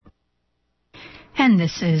And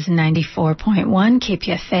this is 94.1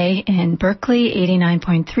 KPFA in Berkeley,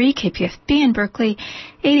 89.3 KPFB in Berkeley,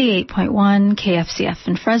 88.1 KFCF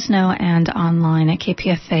in Fresno, and online at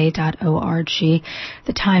kpfa.org.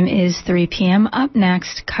 The time is 3 p.m. Up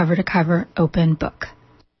next, Cover to Cover Open Book.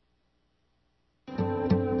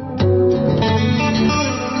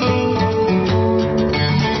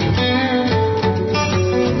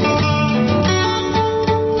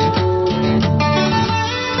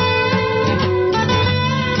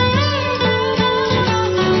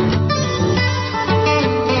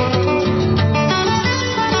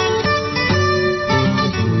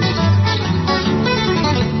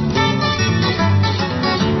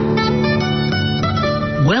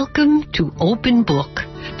 Welcome to Open Book,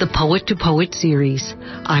 the Poet to Poet series.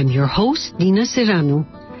 I'm your host, Nina Serrano.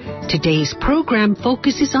 Today's program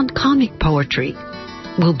focuses on comic poetry.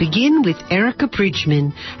 We'll begin with Erica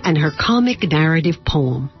Bridgman and her comic narrative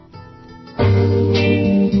poem.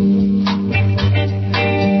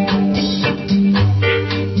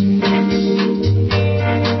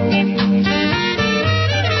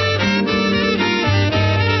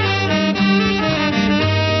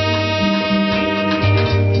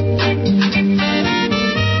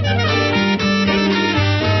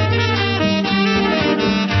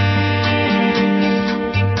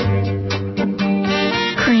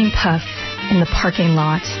 Puff in the parking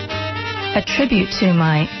lot, a tribute to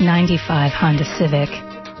my 95 Honda Civic.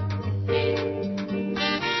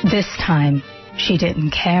 This time, she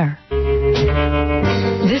didn't care.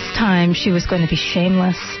 This time, she was going to be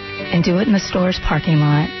shameless and do it in the store's parking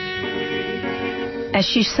lot. As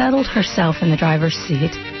she settled herself in the driver's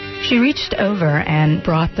seat, she reached over and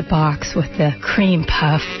brought the box with the cream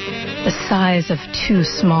puff, the size of 2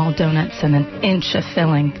 small donuts and an inch of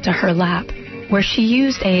filling, to her lap, where she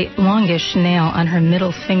used a longish nail on her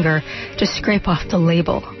middle finger to scrape off the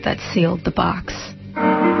label that sealed the box.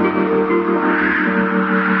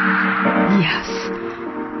 Yes.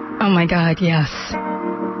 Oh my God, yes.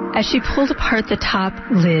 As she pulled apart the top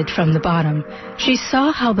lid from the bottom, she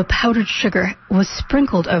saw how the powdered sugar was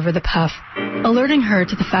sprinkled over the puff, alerting her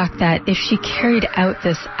to the fact that if she carried out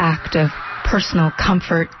this act of personal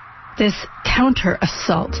comfort, this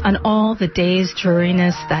counter-assault on all the day's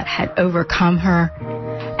dreariness that had overcome her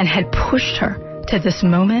and had pushed her to this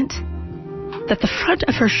moment, that the front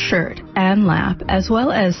of her shirt and lap, as well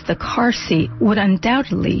as the car seat, would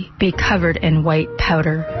undoubtedly be covered in white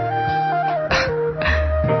powder.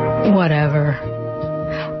 Whatever.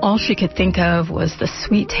 All she could think of was the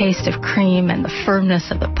sweet taste of cream and the firmness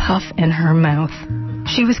of the puff in her mouth.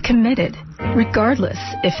 She was committed, regardless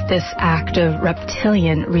if this act of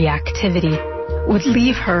reptilian reactivity would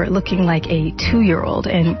leave her looking like a 2-year-old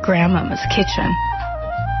in Grandmama's kitchen.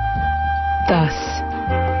 Thus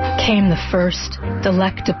came the first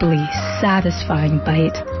delectably satisfying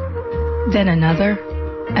bite, then another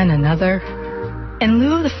and another. In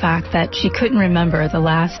lieu of the fact that she couldn't remember the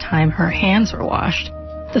last time her hands were washed,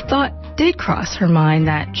 the thought did cross her mind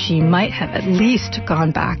that she might have at least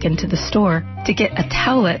gone back into the store to get a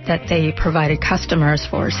towelette that they provided customers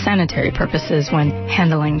for sanitary purposes when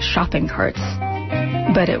handling shopping carts.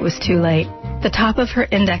 But it was too late. The top of her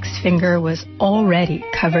index finger was already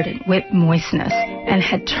covered in wet moistness and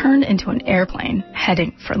had turned into an airplane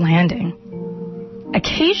heading for landing.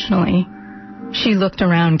 Occasionally, she looked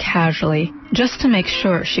around casually just to make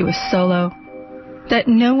sure she was solo, that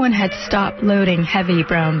no one had stopped loading heavy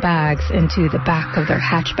brown bags into the back of their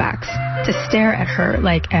hatchbacks to stare at her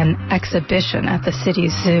like an exhibition at the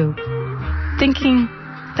city's zoo. Thinking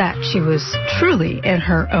that she was truly in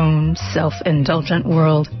her own self-indulgent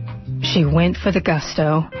world, she went for the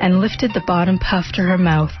gusto and lifted the bottom puff to her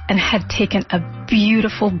mouth and had taken a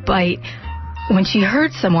beautiful bite when she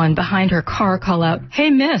heard someone behind her car call out, "Hey,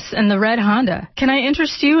 miss, in the red Honda, can I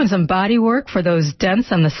interest you in some body work for those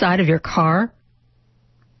dents on the side of your car?"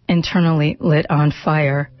 Internally lit on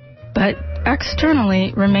fire, but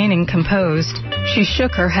externally remaining composed, she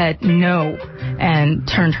shook her head no and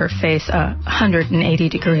turned her face 180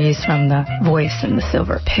 degrees from the voice in the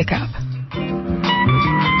silver pickup.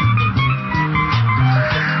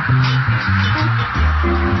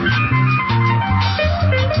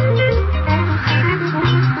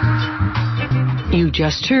 You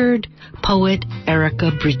just heard poet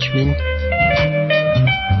Erica Bridgman.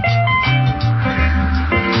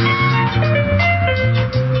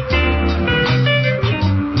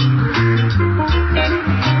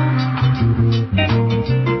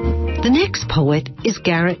 The next poet is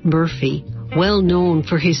Garrett Murphy, well known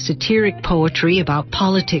for his satiric poetry about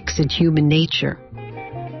politics and human nature.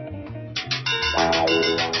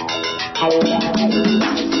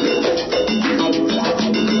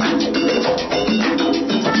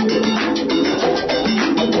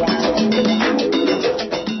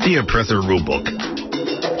 Oppressor Rulebook.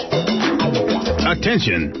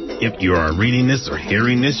 Attention! If you are reading this or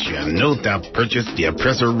hearing this, you have no doubt purchased the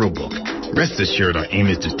Oppressor Rulebook. Rest assured, our aim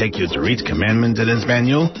is to take you to reach commandments in this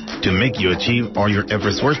manual to make you achieve all your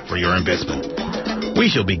efforts worth for your investment.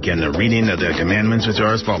 We shall begin the reading of the commandments, which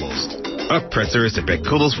are as follows. Oppressors expect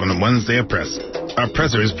kudos from the ones they oppress.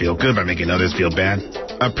 Oppressors feel good by making others feel bad.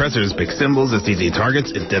 Oppressors pick symbols as easy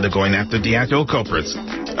targets instead of going after the actual culprits.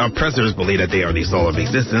 Oppressors believe that they are the soul of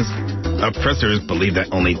existence. Oppressors believe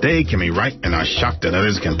that only they can be right and are shocked that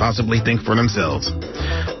others can possibly think for themselves.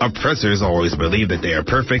 Oppressors always believe that they are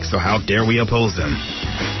perfect, so how dare we oppose them?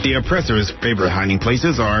 The oppressors' favorite hiding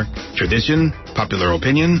places are tradition, popular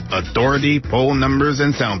opinion, authority, poll numbers,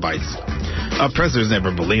 and sound bites. Oppressors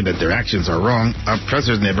never believe that their actions are wrong.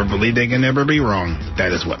 Oppressors never believe they can never be wrong.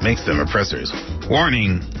 That is what makes them oppressors.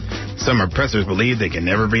 Warning! Some oppressors believe they can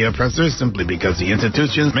never be oppressors simply because the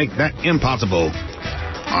institutions make that impossible.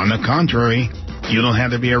 On the contrary, you don't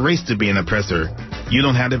have to be a race to be an oppressor. You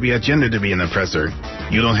don't have to be a gender to be an oppressor.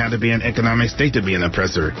 You don't have to be an economic state to be an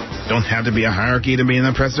oppressor. Don't have to be a hierarchy to be an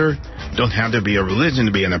oppressor. Don't have to be a religion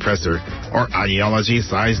to be an oppressor, or ideology,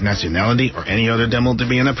 size, nationality, or any other demo to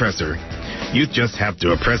be an oppressor. You just have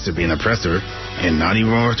to oppress to be an oppressor, and not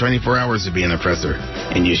even over 24 hours to be an oppressor.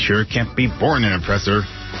 And you sure can't be born an oppressor.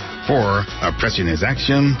 For oppression is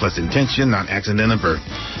action plus intention, not accident of birth.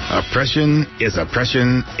 Oppression is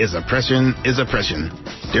oppression is oppression is oppression.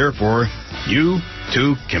 Therefore, you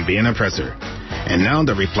too can be an oppressor. And now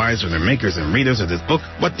the replies from the makers and readers of this book.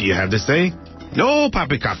 What do you have to say? No,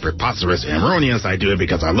 poppycock, preposterous, erroneous, I do it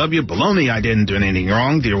because I love you. Baloney, I didn't do anything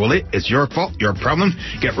wrong. Dear Willie, it's your fault, your problem.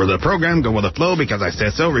 Get rid of the program, go with the flow because I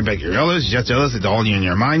said so. Rebecca, your elders, just jealous, it's all you in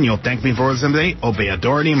your mind. You'll thank me for it someday. Obey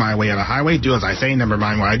authority, my way on the highway. Do as I say, never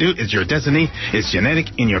mind what I do. It's your destiny. It's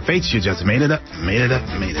genetic, in your fates. You just made it up, made it up,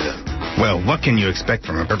 made it up. Well, what can you expect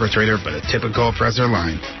from a perpetrator but a typical oppressor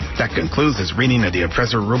line? That concludes this reading of the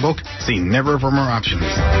Oppressor Rulebook. See never for more options.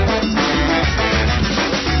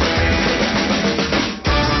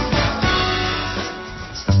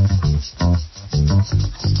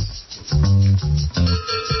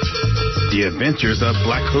 The Adventures of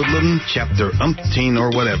Black Hoodlum, Chapter Umpteen or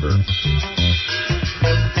whatever.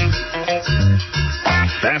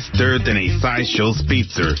 Faster than a sideshow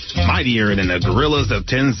speedster, mightier than the gorillas of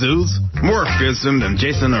 10 zoos, more fearsome than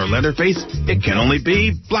Jason or Leatherface, it can only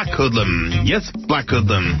be Black Hoodlum. Yes, Black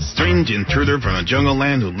Hoodlum, strange intruder from a jungle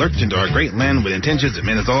land who lurked into our great land with intentions to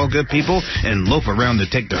menace all good people and loaf around to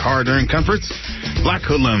take their hard-earned comforts. Black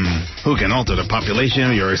Hoodlum, who can alter the population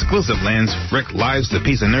of your exclusive lands, wreck lives to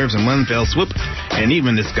peace and nerves in one fell swoop, and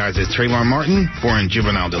even disguised as Trayvon Martin, foreign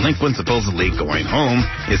juvenile delinquent supposedly going home,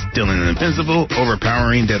 is still an invincible,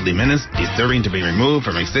 overpowering, deadly menace, deserving to be removed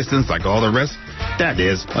from existence like all the rest. That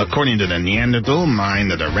is, according to the Neanderthal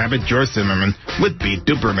mind of the rabbit George Zimmerman, would-be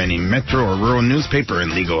duper many metro or rural newspaper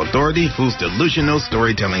and legal authority whose delusional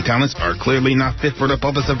storytelling talents are clearly not fit for the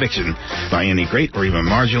purpose of fiction by any great or even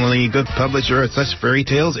marginally good publisher of such fairy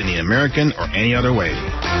tales in the American or any other way.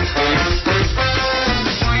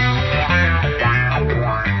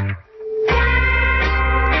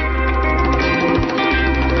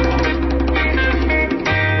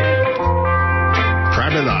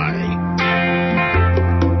 Private Eye.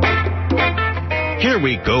 Here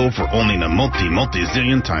we go for only the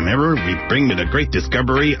multi-zillion time ever. We bring you the great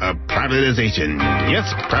discovery of privatization.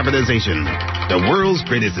 Yes, privatization. The world's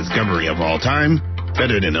greatest discovery of all time.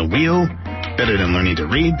 Better than a wheel. Better than learning to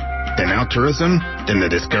read. Than altruism. Than the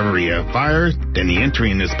discovery of fire. Than the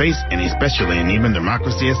entry into space. And especially and even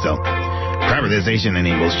democracy itself. Privatization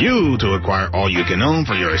enables you to acquire all you can own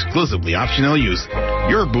for your exclusively optional use.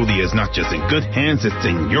 Your booty is not just in good hands, it's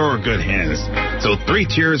in your good hands. So 3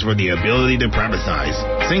 cheers for the ability to privatize.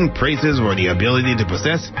 Sing praises for the ability to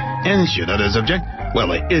possess. And should others object,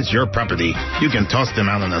 well, it is your property. You can toss them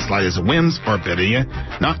out on the slightest whims, or better yet,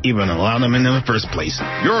 not even allow them in the first place.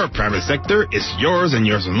 Your private sector is yours and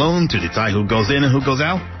yours alone to decide who goes in and who goes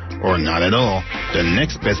out. Or not at all. The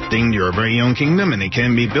next best thing to your very own kingdom, and it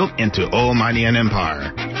can be built into almighty an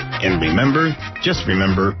empire. And remember, just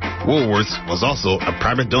remember, Woolworths was also a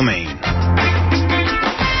private domain.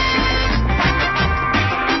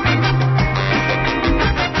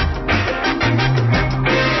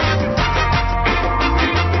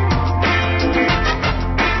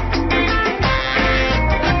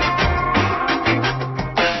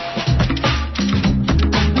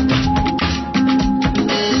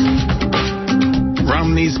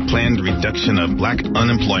 Romney's planned reduction of black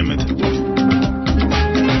unemployment.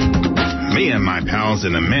 Me and my pals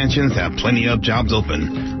in the mansions have plenty of jobs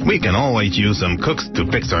open. We can always use some cooks to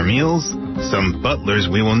fix our meals, some butlers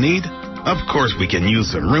we will need, Of course, we can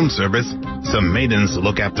use some room service, some maidens to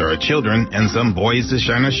look after our children, and some boys to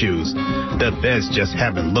shine our shoes. The beds just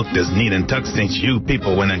haven't looked as neat and tucked since you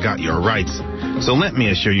people went and got your rights. So let me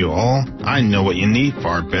assure you all, I know what you need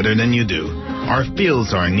far better than you do. Our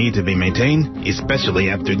fields are in need to be maintained, especially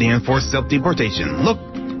after the enforced self-deportation. Look,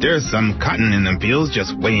 there's some cotton in them fields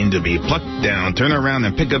just waiting to be plucked down. Turn around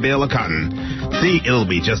and pick a bale of cotton. See, it'll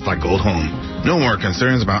be just like old home. No more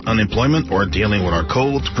concerns about unemployment or dealing with our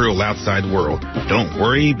cold, cruel outside world. Don't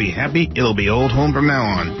worry, be happy, it'll be old home from now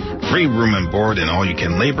on. Free room and board and all you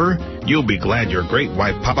can labor. You'll be glad your great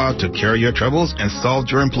white papa took care of your troubles and solved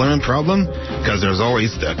your employment problem, because there's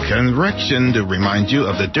always the correction to remind you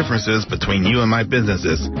of the differences between you and my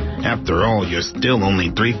businesses. After all, you're still only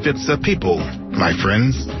 3/5 of people, my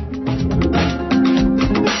friends.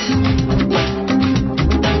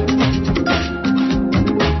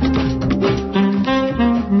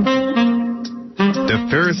 The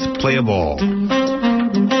fairest play of all.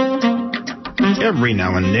 Every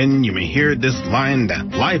now and then you may hear this line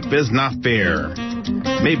that life is not fair.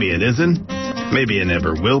 Maybe it isn't. Maybe it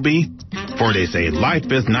never will be. For they say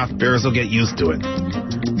life is not fair, so get used to it.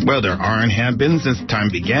 Well, there are and have been since time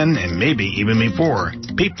began, and maybe even before,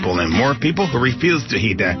 people and more people who refuse to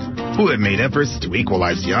heed that, who have made efforts to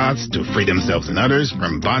equalize the odds, to free themselves and others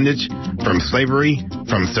from bondage, from slavery,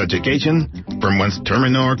 from subjugation, from one's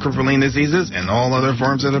terminal or crippling diseases, and all other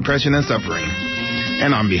forms of oppression and suffering.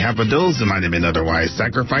 And on behalf of those who might have been otherwise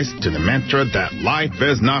sacrificed to the mantra that life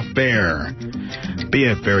is not fair, be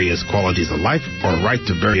it various qualities of life, or right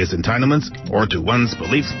to various entitlements, or to one's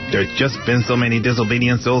beliefs, there's just been so many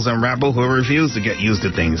disobedient souls and rabble who refuse to get used to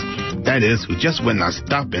things. That is, who just would not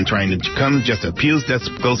stop in trying to become just a few steps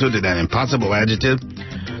closer to that impossible adjective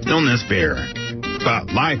known as fair.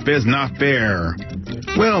 But life is not fair.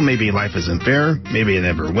 Well, maybe life isn't fair, maybe it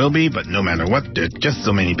never will be, but no matter what, there's just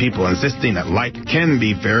so many people insisting that life can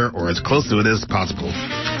be fair or as close to it as possible.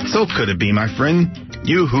 So could it be, my friend,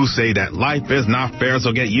 you who say that life is not fair,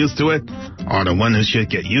 so get used to it, are the one who should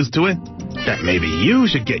get used to it? That maybe you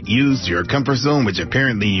should get used to your comfort zone, which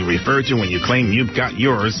apparently you refer to when you claim you've got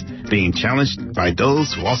yours, being challenged by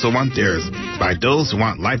those who also want theirs, by those who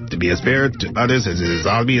want life to be as fair to others as it has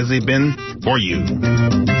obviously been for you.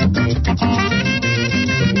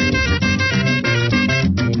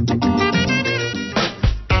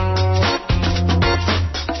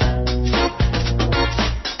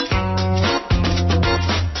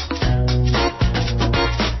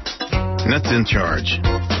 Nuts in charge.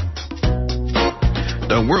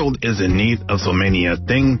 The world is in need of so many a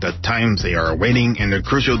thing, the times they are awaiting, and they're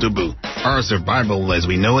crucial to boot. Our survival as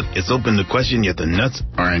we know it is open to question, yet the nuts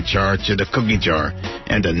are in charge of the cookie jar.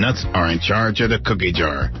 And the nuts are in charge of the cookie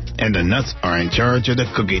jar. And the nuts are in charge of the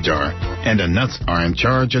cookie jar. And the nuts are in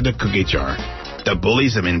charge of the cookie jar. The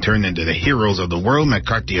bullies have been turned into the heroes of the world.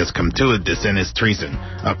 McCarthy has come to it. Dissent is treason.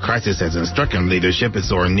 A crisis has struck him. Leadership is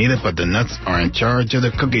sore needed, but the nuts are in charge of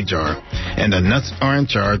the cookie jar. And the nuts are in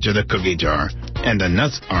charge of the cookie jar. And the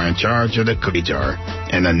nuts are in charge of the cookie jar.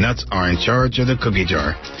 And the nuts are in charge of the cookie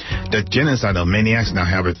jar. The genocidal maniacs now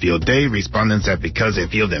have a field day. Respondents that because they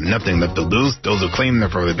feel they have nothing left to lose, those who claim they're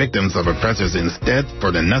for the victims of oppressors instead, for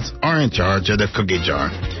the nuts are in charge of the cookie jar.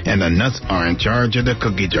 And the nuts are in charge of the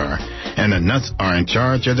cookie jar. And the nuts are in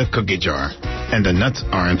charge of the cookie jar. And the nuts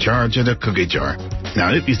are in charge of the cookie jar.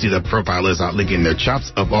 Now, if you see the profilers out licking their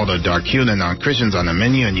chops of all the dark hued and non-Christians on the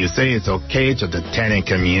menu and you say it's okay to the tanning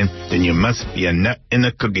communion, then you must be a nut in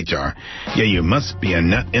the cookie jar. Yeah, you must be a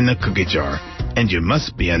nut in the cookie jar. And you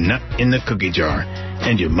must be a nut in the cookie jar.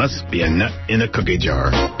 And you must be a nut in the cookie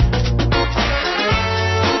jar.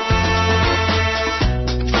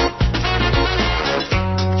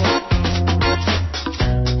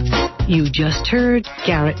 You just heard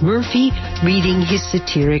Garrett Murphy reading his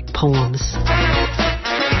satiric poems.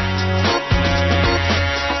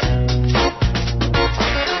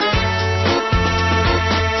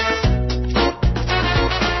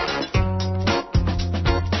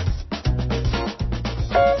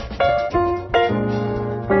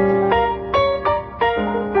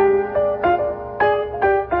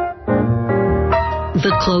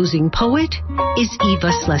 The closing poet is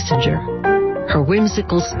Eva Schlesinger. Her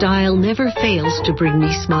whimsical style never fails to bring me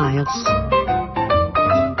smiles.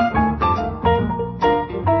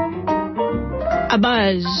 A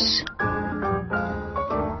buzz.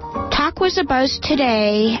 Talk was abuzz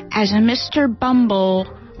today as a Mr. Bumble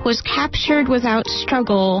was captured without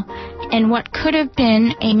struggle in what could have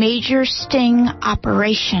been a major sting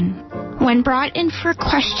operation. When brought in for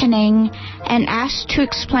questioning and asked to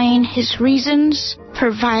explain his reasons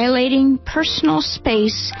for violating personal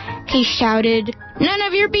space, he shouted, "None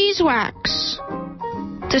of your beeswax!"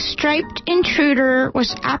 The striped intruder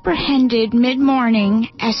was apprehended mid-morning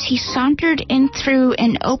as he sauntered in through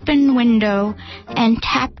an open window and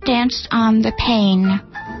tap-danced on the pane.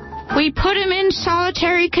 "We put him in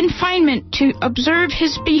solitary confinement to observe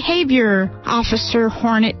his behavior," Officer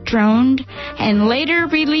Hornet droned, and later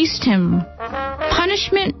released him.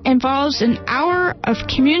 Punishment involves an hour of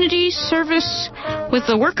community service with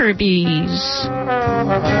the worker bees.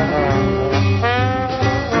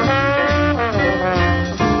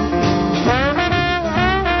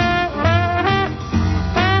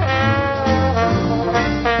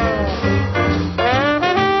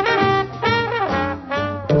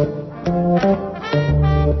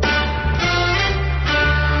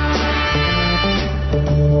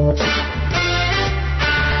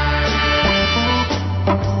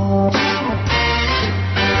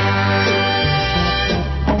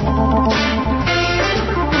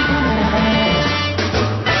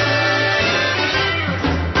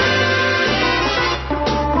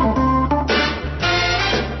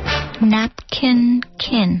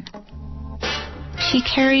 Napkin-kin. She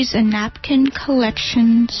carries a napkin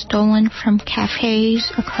collection stolen from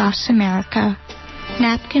cafes across America.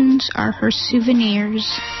 Napkins are her souvenirs,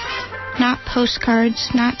 not postcards,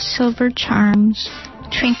 not silver charms,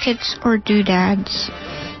 trinkets, or doodads.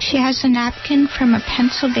 She has a napkin from a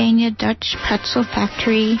Pennsylvania Dutch pretzel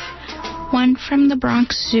factory, one from the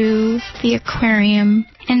Bronx Zoo, the aquarium,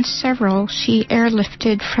 and several she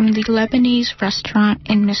airlifted from the Lebanese restaurant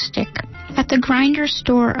in Mystic. At the Grinder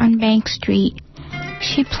store on Bank Street,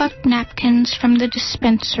 she plucked napkins from the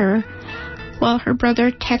dispenser while her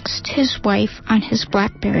brother texted his wife on his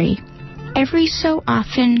BlackBerry. Every so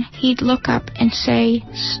often, he'd look up and say,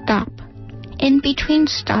 "Stop." In between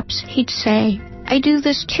stops, he'd say, "I do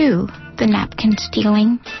this too, the napkin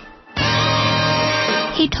stealing."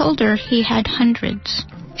 He told her he had hundreds.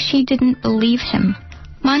 She didn't believe him.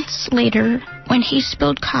 Months later, when he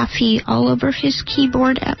spilled coffee all over his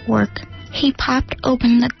keyboard at work, he popped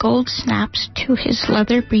open the gold snaps to his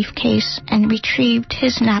leather briefcase and retrieved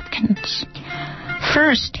his napkins.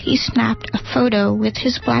 First, he snapped a photo with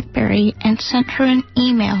his BlackBerry and sent her an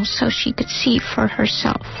email so she could see for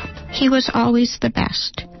herself. He was always the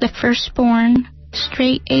best, the firstborn,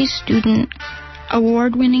 straight-A student,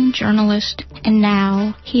 award-winning journalist, and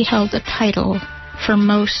now he held the title for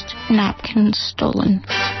most napkins stolen.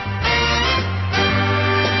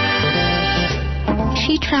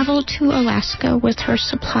 She traveled to Alaska with her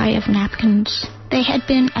supply of napkins. They had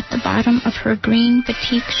been at the bottom of her green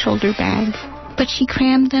batik shoulder bag, but she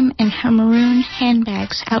crammed them in her maroon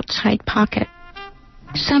handbag's outside pocket.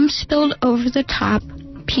 Some spilled over the top,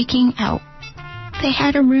 peeking out. They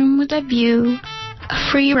had a room with a view, a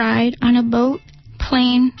free ride on a boat,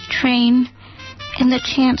 plane, train, and the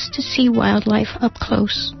chance to see wildlife up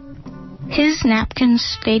close. His napkins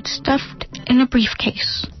stayed stuffed in a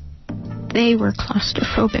briefcase. They were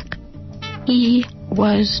claustrophobic. He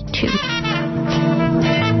was too.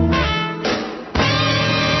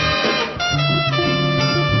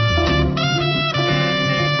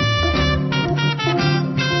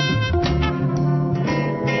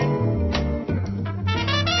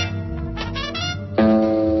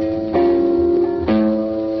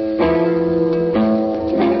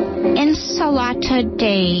 Ensalata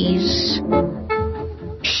days.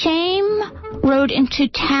 Shame rode into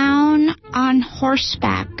town on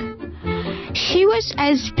horseback. She was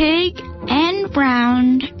as big and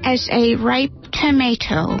round as a ripe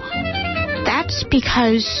tomato. That's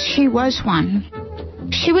because she was one.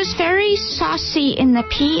 She was very saucy in the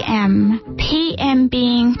PM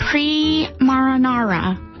being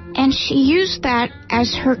pre-marinara, and she used that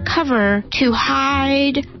as her cover to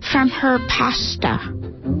hide from her pasta.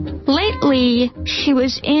 Lately, she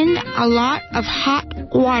was in a lot of hot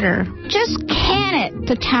water. "Just can it,"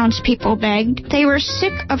 the townspeople begged. They were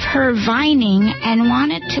sick of her vining and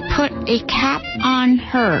wanted to put a cap on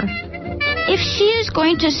her. "If she is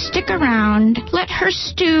going to stick around, let her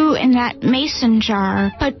stew in that mason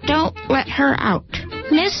jar, but don't let her out.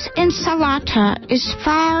 Miss Ensalata is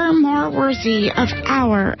far more worthy of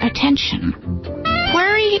our attention."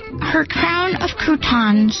 Wearing her crown of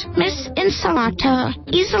croutons, Miss Ensalata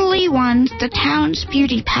easily won the town's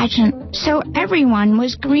beauty pageant, so everyone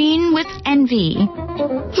was green with envy.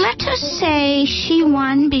 Let us say she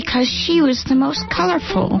won because she was the most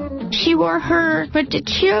colorful. She wore her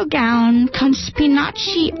radicchio gown con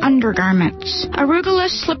spinaci undergarments, arugula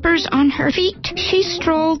slippers on her feet. She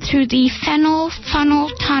strolled through the Fennel Funnel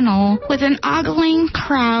Tunnel with an ogling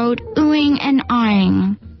crowd oohing and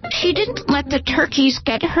eyeing. She didn't let the turkeys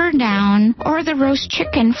get her down, or the roast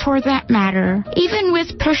chicken for that matter. Even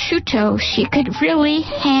with prosciutto, she could really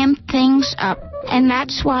ham things up. and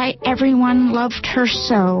that's why everyone loved her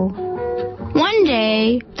so. One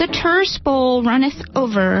day, the tourist bowl runneth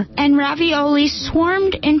over, and ravioli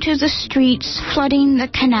swarmed into the streets, flooding the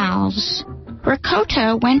canals.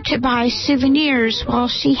 Ricotta went to buy souvenirs while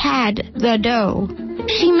she had the dough.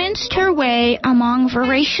 She minced her way among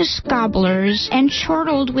voracious gobblers and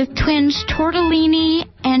chortled with twins Tortellini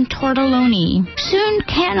and Tortelloni. Soon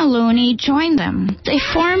Cannelloni joined them. They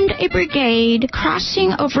formed a brigade,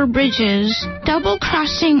 crossing over bridges,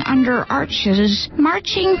 double-crossing under arches,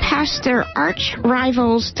 marching past their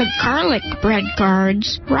arch-rivals, the garlic bread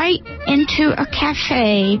guards, right into a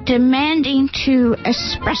cafe, demanding to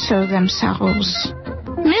espresso themselves.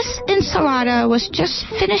 Miss Insalata was just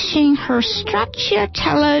finishing her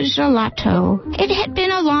stracciatella gelato. It had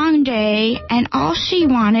been a long day, and all she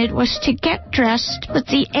wanted was to get dressed with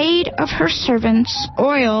the aid of her servants,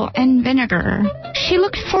 oil, and vinegar. She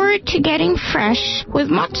looked forward to getting fresh with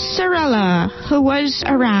Mozzarella, who was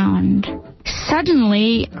around.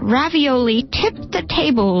 Suddenly, ravioli tipped the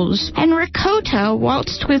tables, and Ricotta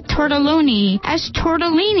waltzed with Tortelloni as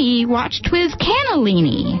Tortellini watched with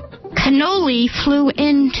Cannellini. Cannoli flew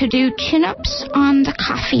in to do chin-ups on the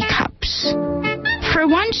coffee cups. For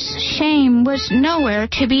once, Shame was nowhere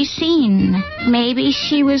to be seen. Maybe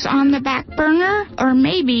she was on the back burner, or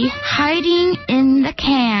maybe hiding in the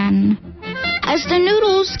can. As the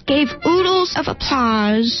noodles gave oodles of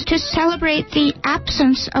applause to celebrate the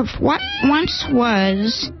absence of what once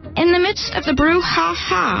was, in the midst of the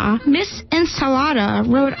brouhaha, Miss Insalata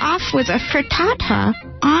rode off with a frittata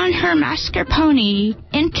on her mascarpone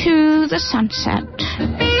into the sunset.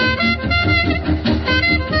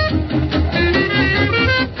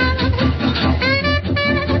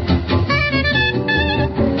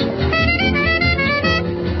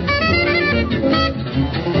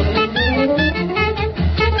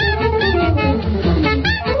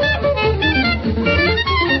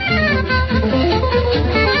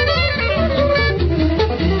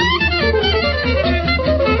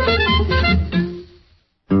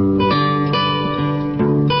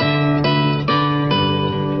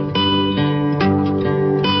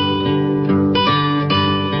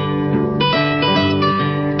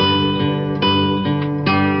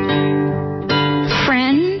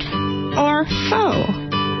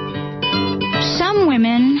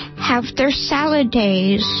 Their salad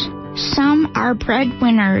days. Some are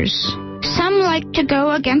breadwinners. Some like to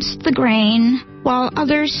go against the grain, while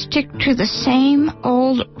others stick to the same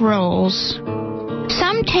old roles.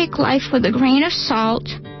 Some take life with a grain of salt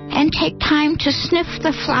and take time to sniff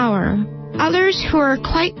the flour. Others who are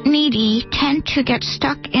quite needy tend to get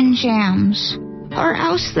stuck in jams, or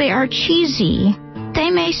else they are cheesy.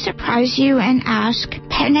 They may surprise you and ask,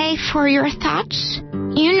 "Penne for your thoughts?"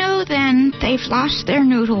 You know then they've lost their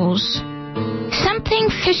noodles. Something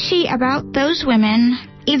fishy about those women,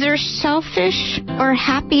 either selfish or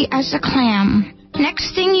happy as a clam.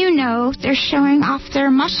 Next thing you know, they're showing off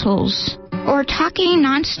their muscles or talking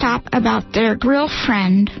nonstop about their grill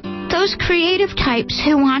friend. Those creative types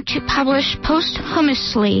who want to publish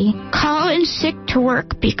posthumously, call in sick to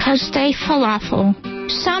work because they falafel.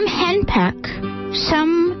 Some henpeck.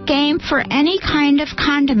 Some game for any kind of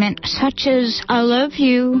condiment, such as "I love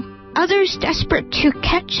you." Others, desperate to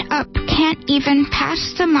catch up, can't even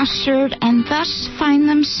pass the mustard and thus find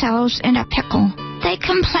themselves in a pickle. They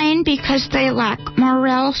complain because they lack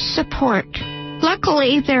moral support.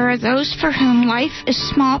 Luckily, there are those for whom life is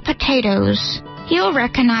small potatoes. You'll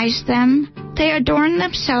recognize them. They adorn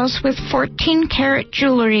themselves with 14-karat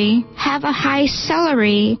jewelry, have a high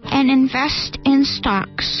salary, and invest in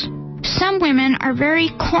stocks. Some women are very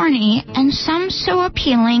corny, and some so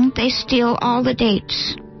appealing they steal all the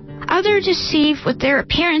dates. Others deceive with their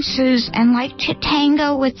appearances and like to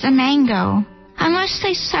tango with the mango, unless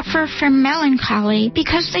they suffer from melancholy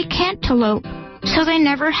because they can't elope, so they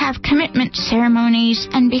never have commitment ceremonies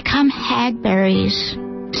and become hagberries.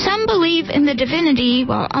 Some believe in the divinity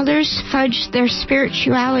while others fudge their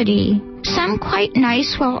spirituality. Some quite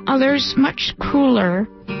nice while others much cooler.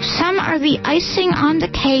 Some are the icing on the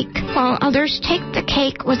cake while others take the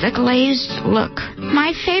cake with a glazed look.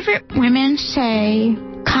 My favorite women say,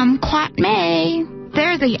 "Kumquat may."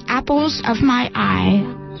 They're the apples of my eye.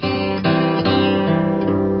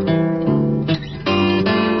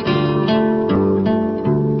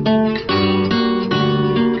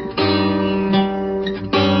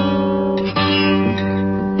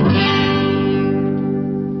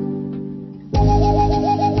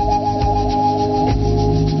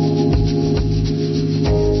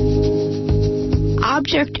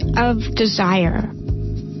 Object of desire.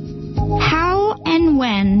 How and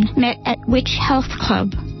when met at which health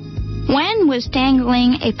club? When was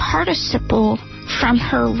dangling a participle from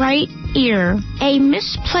her right ear. A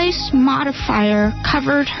misplaced modifier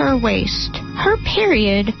covered her waist. Her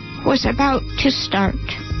period was about to start.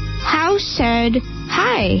 Hal said,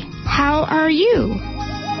 "Hi, how are you?"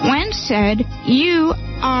 Wen said, "You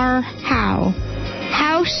are Hal."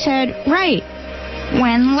 Hal said, "Right."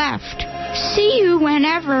 Wen left. "See you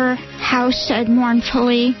whenever," Hal said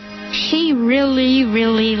mournfully. She really,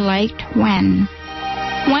 really liked Wen.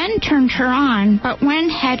 Wen turned her on, but Wen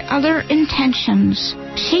had other intentions.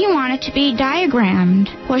 She wanted to be diagrammed.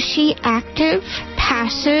 Was she active,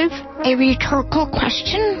 passive, a rhetorical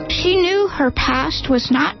question? She knew her past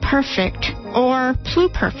was not perfect or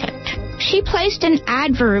pluperfect. She placed an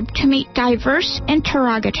adverb to meet diverse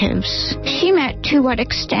interrogatives. She met to what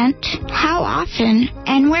extent, how often,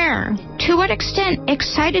 and where. To what extent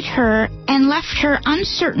excited her and left her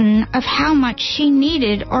uncertain of how much she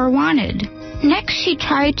needed or wanted. Next, she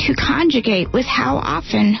tried to conjugate with how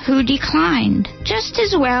often, who declined. Just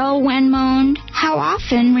as well, Wen moaned, "How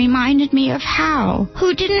often" reminded me of Hal,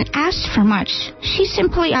 who didn't ask for much. She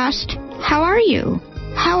simply asked, "How are you?"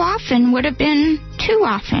 How often would have been too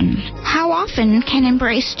often. How often can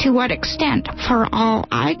embrace to what extent, for all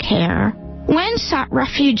I care. Wen sought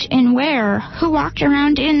refuge in where, who walked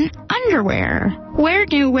around in underwear. Where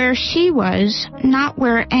knew where she was, not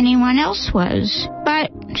where anyone else was.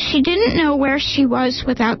 But she didn't know where she was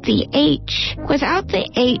without the H. Without the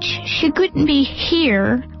H, she couldn't be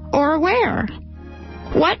here or where.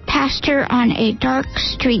 What passed her on a dark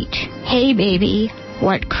street? "Hey, baby,"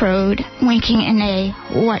 What crowed, winking in a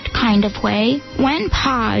what kind of way. Wen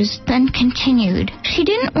paused, then continued. She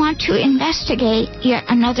didn't want to investigate, yet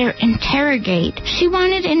another interrogate. She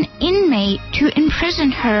wanted an inmate to imprison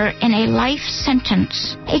her in a life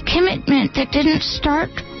sentence. A commitment that didn't start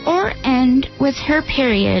or end with her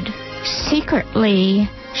period. Secretly,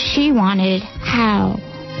 she wanted Hal.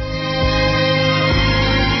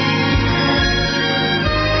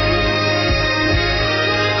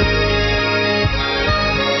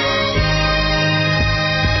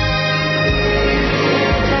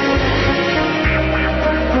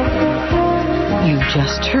 You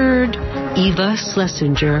just heard Eva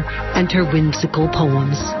Schlesinger and her whimsical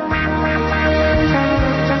poems.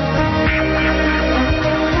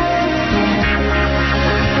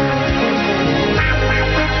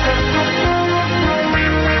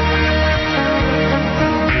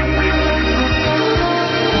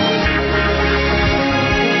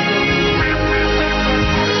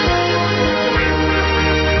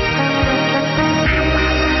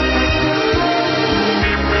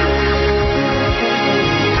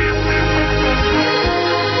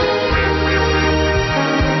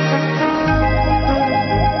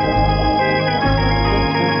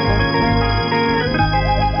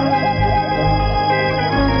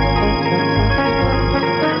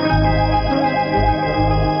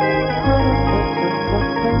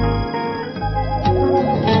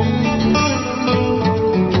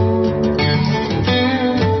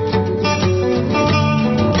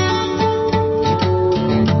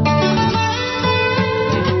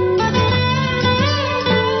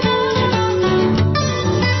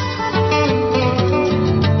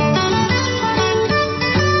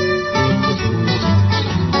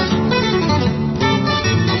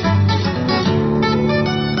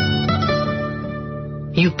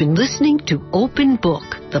 You've been listening to Open Book,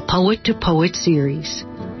 the Poet to Poet series.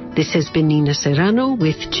 This has been Nina Serrano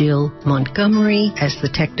with Jill Montgomery as the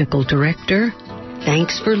technical director.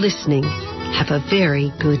 Thanks for listening. Have a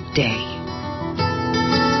very good day.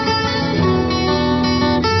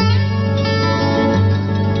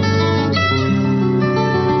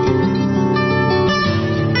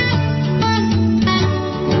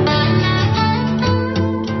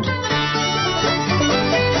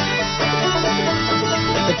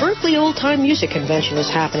 Old Time Music Convention is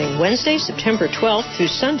happening Wednesday, September 12th through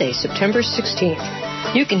Sunday, September 16th.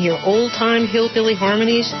 You can hear old-time hillbilly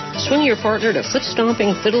harmonies, swing your partner to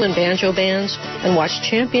foot-stomping fiddle and banjo bands, and watch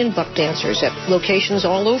champion buck dancers at locations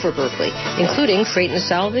all over Berkeley, including Freight and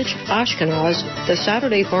Salvage, Ashkenaz, the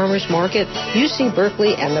Saturday Farmers Market, UC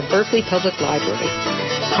Berkeley, and the Berkeley Public Library.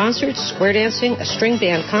 Concerts, square dancing, a string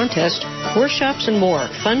band contest, workshops, and more.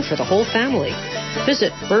 Fun for the whole family.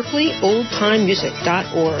 Visit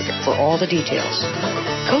berkeleyoldtimemusic.org for all the details.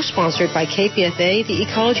 Co-sponsored by KPFA, the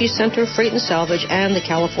Ecology Center, Freight and Salvage, and the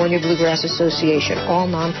California Bluegrass Association, all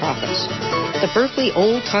nonprofits. The Berkeley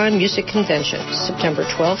Old Time Music Convention, September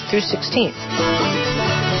 12th through 16th.